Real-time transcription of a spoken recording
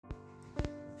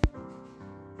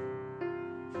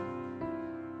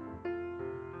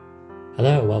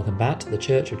Hello, welcome back to the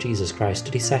Church of Jesus Christ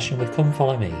study session with Come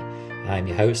Follow Me. I'm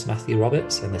your host, Matthew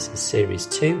Roberts, and this is Series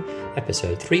 2,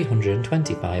 Episode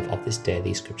 325 of this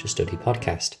daily Scripture Study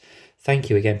podcast. Thank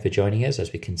you again for joining us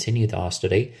as we continue our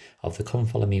study of the Come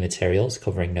Follow Me materials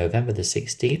covering November the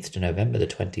 16th to November the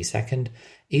 22nd,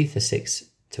 Ether 6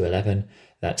 to 11,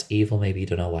 that evil may be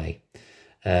done away.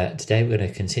 Today we're going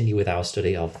to continue with our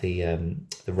study of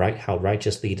how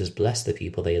righteous leaders bless the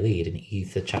people they lead in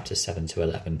Ether chapter 7 to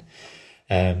 11.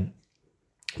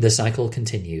 The cycle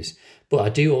continues, but I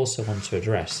do also want to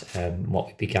address what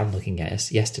we began looking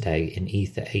at yesterday in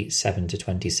Ether 8, 7 to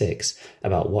 26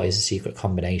 about what is a secret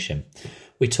combination.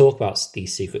 We talk about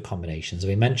these secret combinations, and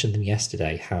we mentioned them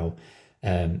yesterday, how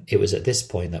it was at this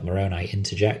point that Moroni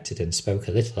interjected and spoke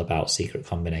a little about secret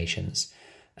combinations.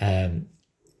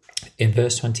 In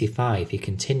verse 25, he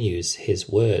continues his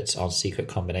words on secret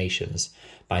combinations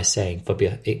by saying, "For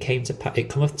it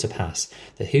cometh to pass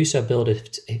that whoso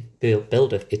buildeth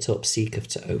it up seeketh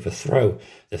to overthrow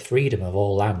the freedom of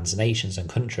all lands, nations, and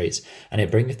countries, and it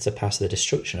bringeth to pass the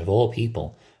destruction of all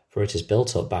people. For it is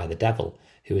built up by the devil,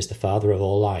 who is the father of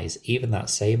all lies, even that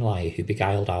same liar who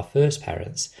beguiled our first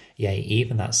parents, yea,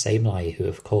 even that same liar who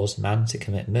have caused man to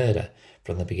commit murder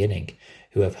from the beginning,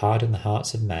 who have hardened the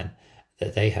hearts of men,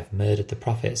 that they have murdered the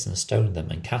prophets and stoned them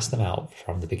and cast them out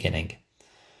from the beginning."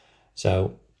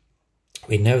 So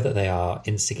we know that they are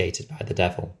instigated by the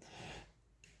devil.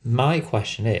 My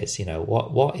question is,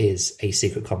 what is a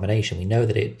secret combination? We know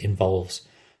that it involves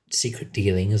secret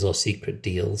dealings or secret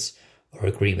deals or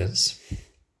agreements.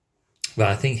 But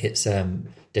I think it's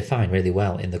defined really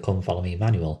well in the Come Follow Me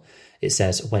manual. It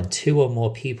says, when two or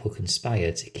more people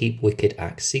conspire to keep wicked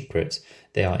acts secret,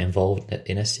 they are involved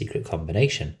in a secret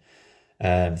combination.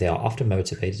 They are often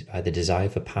motivated by the desire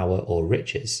for power or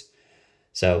riches.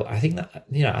 So I think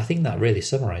that really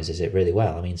summarizes it really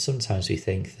well. I mean, sometimes we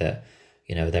think that,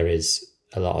 there is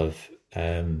a lot of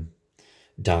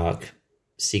dark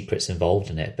secrets involved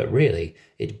in it, but really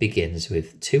it begins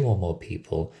with two or more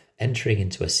people entering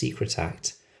into a secret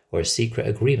act or a secret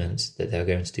agreement that they're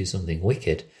going to do something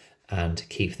wicked and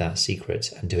keep that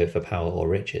secret and do it for power or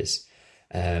riches.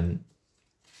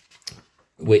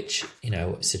 Which,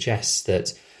 suggests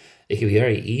that it can be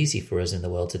very easy for us in the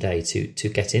world today to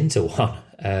get into one,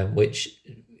 which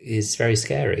is very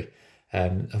scary.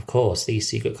 Of course, these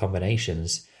secret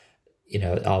combinations,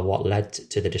 are what led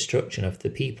to the destruction of the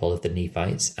people of the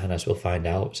Nephites, and as we'll find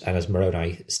out, and as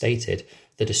Moroni stated,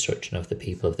 the destruction of the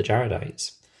people of the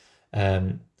Jaredites.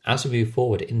 As we move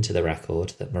forward into the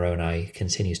record that Moroni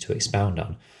continues to expound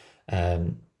on,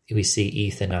 we see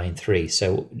Ether 9:3.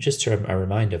 So just a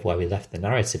reminder of where we left the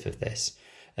narrative of this.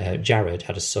 Jared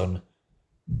had a son,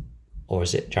 or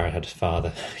is it Jared had a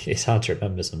father? It's hard to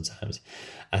remember sometimes.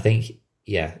 I think,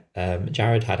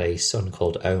 Jared had a son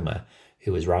called Omer,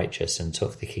 who was righteous and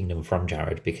took the kingdom from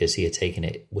Jared because he had taken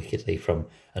it wickedly from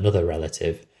another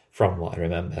relative, from what I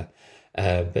remember.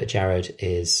 But Jared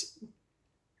is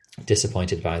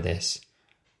disappointed by this.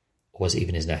 Was it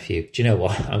even his nephew? Do you know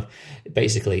what?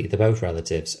 Basically, they're both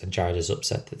relatives, and Jared is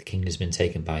upset that the kingdom's been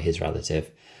taken by his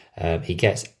relative. He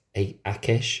gets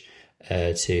Achish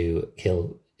to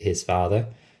kill his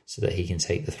father so that he can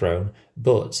take the throne.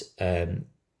 But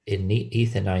in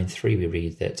Ether 9:3, we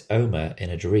read that Omer, in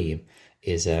a dream,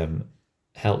 is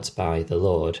helped by the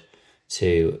Lord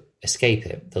to escape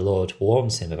it. The Lord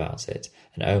warns him about it,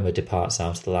 and Omer departs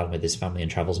out of the land with his family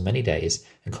and travels many days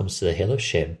and comes to the hill of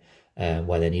Shim,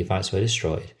 where the Nephites were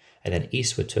destroyed, and then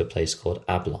eastward to a place called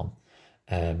Ablon,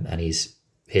 and he's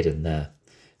hidden there.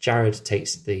 Jared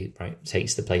takes the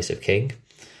place of king,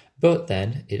 but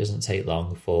then it doesn't take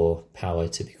long for power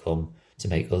to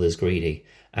make others greedy.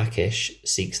 Achish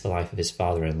seeks the life of his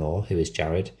father-in-law, who is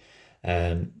Jared,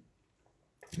 and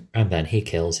then he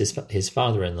kills his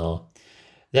father-in-law.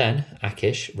 Then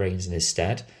Achish reigns in his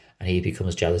stead, and he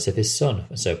becomes jealous of his son,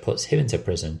 so puts him into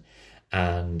prison,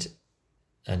 and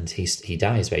he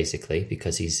dies basically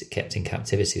because he's kept in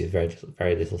captivity with very,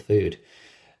 very little food.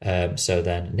 So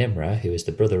then Nimrah, who is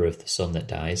the brother of the son that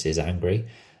dies, is angry,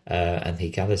 and he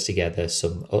gathers together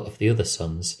some of the other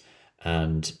sons,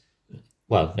 Nimrah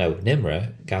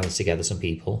gathers together some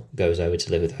people, goes over to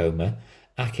live with Omer.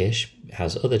 Achish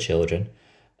has other children,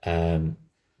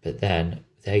 but then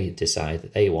they decide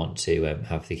that they want to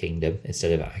have the kingdom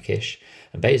instead of Achish.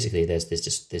 And basically there's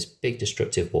this big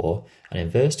destructive war. And in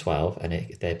verse 12,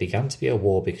 there began to be a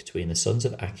war between the sons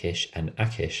of Achish and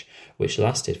Achish, which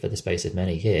lasted for the space of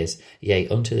many years, yea,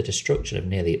 unto the destruction of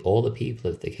nearly all the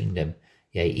people of the kingdom.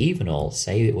 Yea, even all,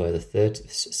 save it were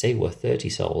 30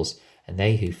 souls, and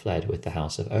they who fled with the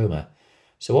house of Omer.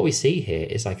 So what we see here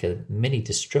is like a mini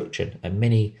destruction, a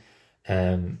mini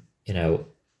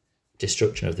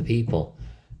destruction of the people,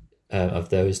 of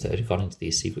those that had gone into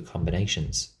these secret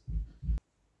combinations.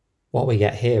 What we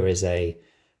get here is a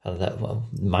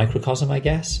microcosm, I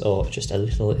guess, or just a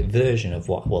little version of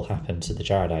what will happen to the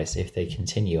Jaredites if they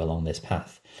continue along this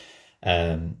path.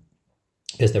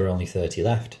 Because there were only 30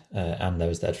 left, and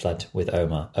those that had fled with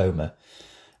Omer.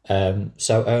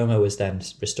 So Omer was then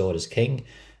restored as king,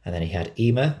 and then he had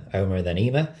Omer and then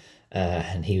Emer,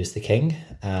 and he was the king,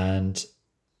 and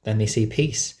then they see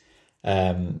peace.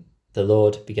 The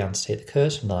Lord began to take the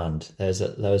curse from the land. There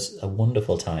was a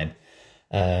wonderful time.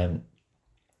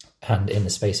 And in the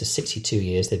space of 62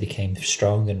 years, they became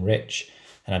strong and rich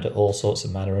and had all sorts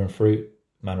of manner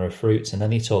of fruits. And then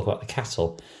they talk about the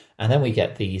cattle. And then we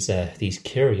get these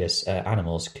curious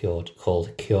animals called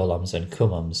Cuoloms and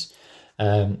Cumoms.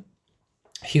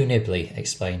 Hugh Nibley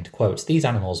explained, quote, "These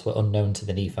animals were unknown to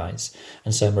the Nephites,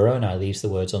 and so Moroni leaves the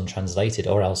words untranslated,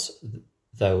 or else,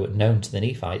 though known to the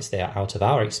Nephites, they are out of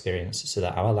our experience, so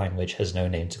that our language has no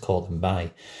name to call them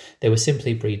by. They were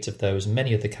simply breeds of those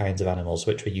many other kinds of animals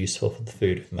which were useful for the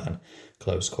food of man,"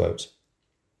 close quote.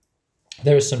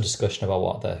 There is some discussion about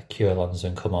what the Cuoloms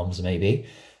and Cumoms may be,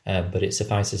 but it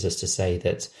suffices us to say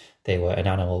that they were an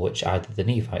animal which either the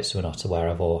Nephites were not aware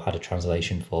of or had a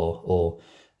translation for, or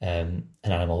an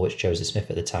animal which Joseph Smith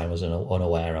at the time was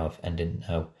unaware of and didn't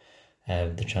know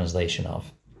the translation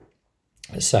of.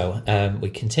 So we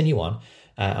continue on,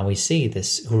 and we see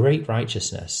this great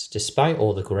righteousness, despite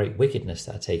all the great wickedness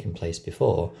that had taken place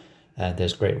before.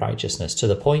 There's great righteousness to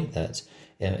the point that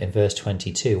in verse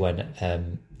 22,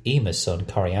 when Emer's son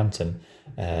Coriantum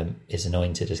is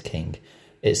anointed as king,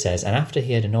 it says, "And after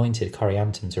he had anointed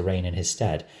Coriantum to reign in his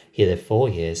stead, he lived 4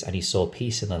 years, and he saw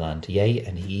peace in the land. Yea,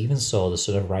 and he even saw the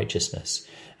Son of Righteousness,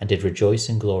 and did rejoice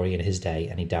and glory in his day,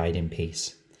 and he died in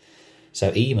peace."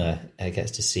 So Emer gets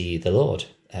to see the Lord,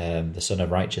 the Son of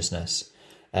Righteousness.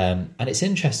 And it's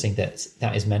interesting that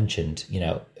is mentioned,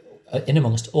 in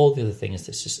amongst all the other things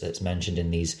that's mentioned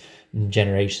in these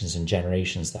generations and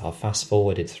generations that are fast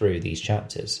forwarded through these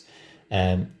chapters.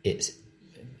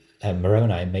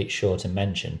 Moroni makes sure to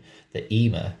mention that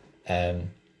Emer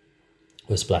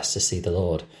was blessed to see the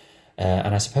Lord.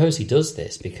 And I suppose he does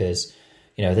this because,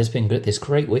 there's been this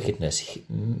great wickedness,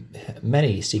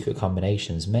 many secret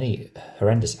combinations, many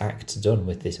horrendous acts done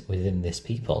within this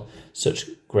people, such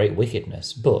great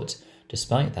wickedness. But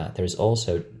despite that, there is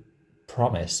also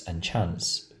promise and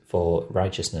chance for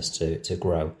righteousness to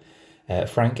grow.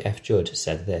 Frank F. Judd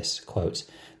said this, quote,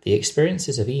 "The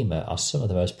experiences of Emer are some of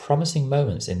the most promising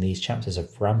moments in these chapters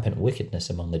of rampant wickedness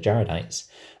among the Jaredites.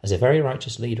 As a very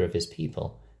righteous leader of his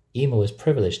people, Emer was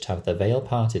privileged to have the veil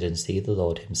parted and see the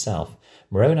Lord himself.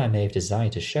 Moroni may have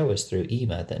desired to show us through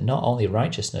Emer that not only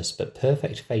righteousness but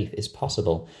perfect faith is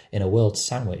possible in a world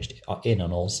sandwiched in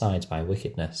on all sides by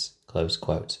wickedness." Close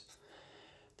quote.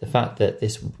 The fact that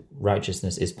this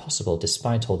righteousness is possible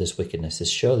despite all this wickedness is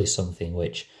surely something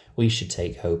which we should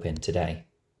take hope in today.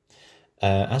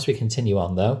 As we continue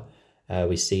on, though,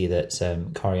 we see that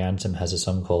Coriantum has a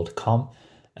son called Com,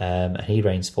 and he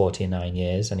reigns 49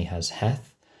 years, and he has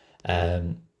Heth.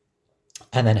 And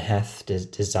then Heth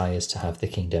desires to have the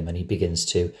kingdom, and he begins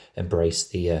to embrace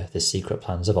the secret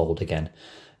plans of old again.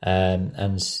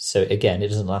 And so again, it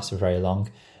doesn't last for very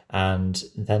long, and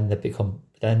then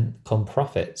come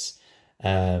prophets.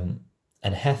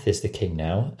 And Heth is the king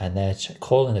now, and they're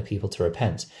calling the people to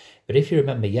repent. But if you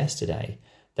remember yesterday,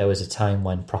 there was a time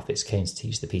when prophets came to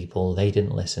teach the people. They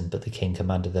didn't listen, but the king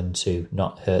commanded them to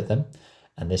not hurt them,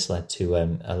 and this led to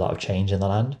a lot of change in the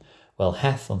land. Well,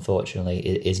 Heth, unfortunately,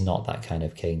 is not that kind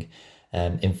of king.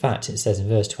 In fact, it says in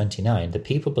verse 29, "The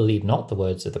people believed not the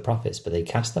words of the prophets, but they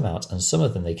cast them out, and some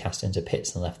of them they cast into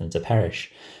pits and left them to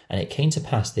perish. And it came to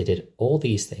pass they did all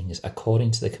these things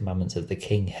according to the commandments of the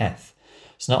king Heth."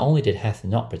 So not only did Heth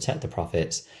not protect the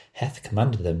prophets, Heth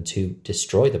commanded them to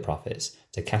destroy the prophets,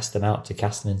 to cast them out, to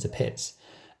cast them into pits.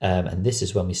 And this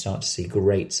is when we start to see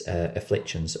great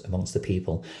afflictions amongst the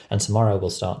people. And tomorrow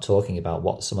we'll start talking about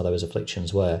what some of those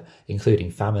afflictions were, including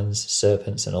famines,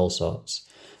 serpents, and all sorts.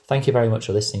 Thank you very much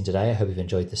for listening today. I hope you've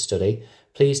enjoyed this study.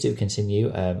 Please do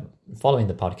continue following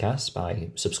the podcast by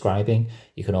subscribing.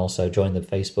 You can also join the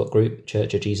Facebook group,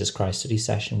 Church of Jesus Christ Study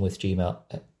Session with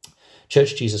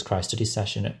Church of Jesus Christ Study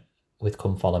Session with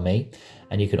Come Follow Me.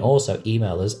 And you can also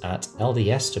email us at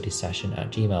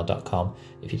ldsstudysession@gmail.com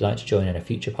if you'd like to join in a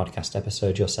future podcast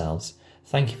episode yourselves.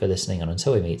 Thank you for listening, and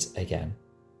until we meet again.